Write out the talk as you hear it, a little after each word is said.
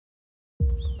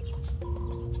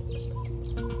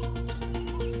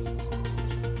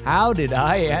How did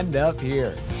I end up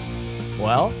here?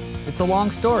 Well, it's a long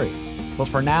story, but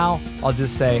for now, I'll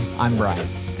just say I'm Brian,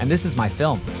 and this is my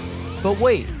film. But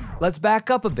wait, let's back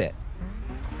up a bit.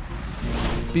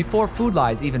 Before Food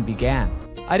Lies even began,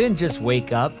 I didn't just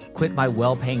wake up, quit my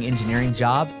well-paying engineering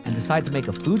job, and decide to make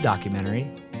a food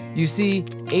documentary. You see,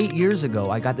 8 years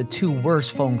ago, I got the 2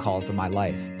 worst phone calls of my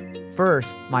life.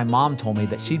 First, my mom told me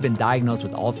that she'd been diagnosed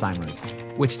with Alzheimer's,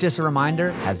 which, just a reminder,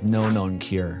 has no known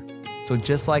cure. So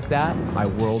just like that, my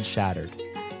world shattered.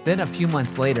 Then a few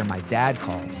months later, my dad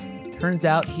calls. Turns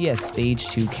out he has stage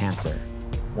 2 cancer.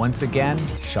 Once again,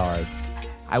 shards.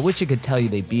 I wish I could tell you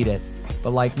they beat it, but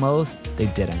like most, they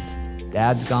didn't.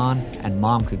 Dad's gone, and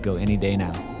mom could go any day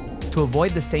now. To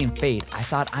avoid the same fate, I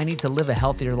thought I need to live a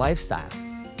healthier lifestyle.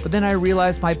 But then I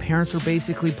realized my parents were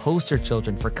basically poster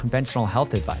children for conventional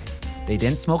health advice. They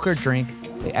didn't smoke or drink,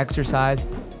 they exercised,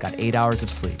 got 8 hours of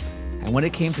sleep. And when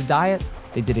it came to diet,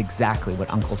 they did exactly what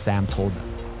Uncle Sam told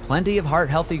them. Plenty of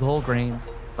heart-healthy whole grains,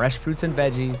 fresh fruits and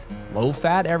veggies,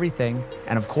 low-fat everything,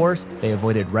 and of course, they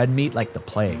avoided red meat like the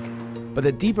plague. But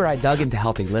the deeper I dug into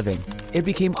healthy living, it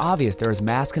became obvious there was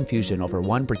mass confusion over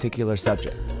one particular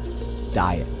subject: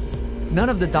 diet. None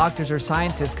of the doctors or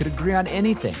scientists could agree on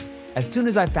anything. As soon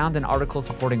as I found an article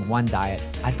supporting one diet,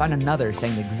 I'd find another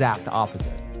saying the exact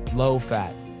opposite. Low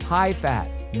fat, high fat,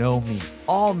 no meat,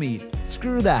 all meat,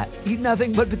 screw that, eat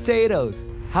nothing but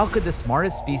potatoes. How could the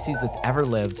smartest species that's ever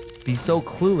lived be so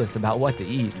clueless about what to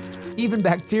eat? Even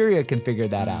bacteria can figure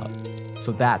that out.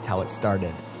 So that's how it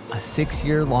started. A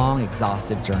 6-year-long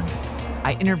exhaustive journey.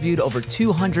 I interviewed over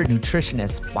 200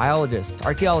 nutritionists, biologists,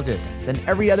 archaeologists, and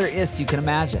every other ist you can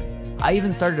imagine. I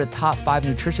even started a top 5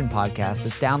 nutrition podcast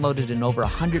that's downloaded in over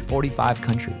 145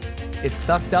 countries. It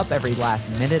sucked up every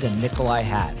last minute and nickel I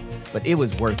had, but it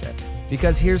was worth it.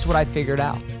 Because here's what I figured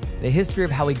out. The history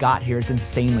of how we got here is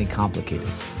insanely complicated,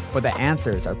 but the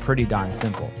answers are pretty darn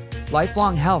simple.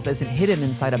 Lifelong health isn't hidden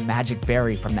inside a magic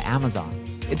berry from the Amazon.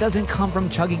 It doesn't come from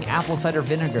chugging apple cider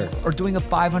vinegar or doing a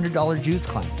 $500 juice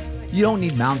cleanse. You don't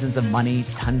need mountains of money,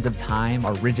 tons of time,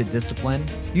 or rigid discipline.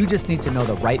 You just need to know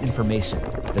the right information,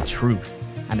 the truth.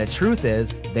 And the truth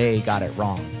is, they got it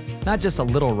wrong. Not just a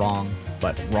little wrong,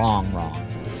 but wrong.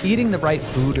 Eating the right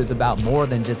food is about more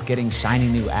than just getting shiny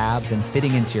new abs and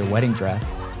fitting into your wedding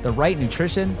dress. The right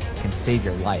nutrition can save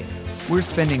your life. We're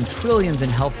spending trillions in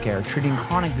healthcare treating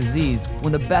chronic disease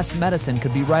when the best medicine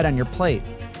could be right on your plate.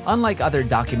 Unlike other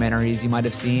documentaries you might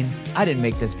have seen, I didn't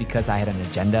make this because I had an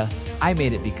agenda. I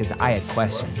made it because I had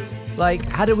questions. Like,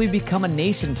 how did we become a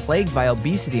nation plagued by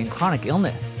obesity and chronic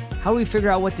illness? How do we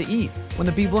figure out what to eat when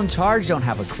the people in charge don't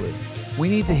have a clue? We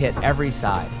need to hit every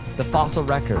side. The fossil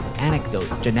records,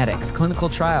 anecdotes, genetics, clinical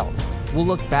trials. We'll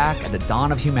look back at the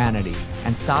dawn of humanity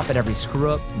and stop at every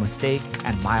screw-up, mistake,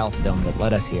 and milestone that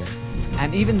led us here.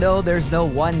 And even though there's no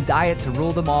one diet to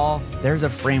rule them all, there's a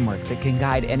framework that can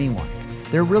guide anyone.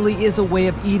 There really is a way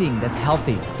of eating that's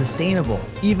healthy, sustainable,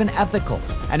 even ethical,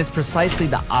 and it's precisely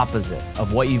the opposite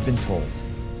of what you've been told.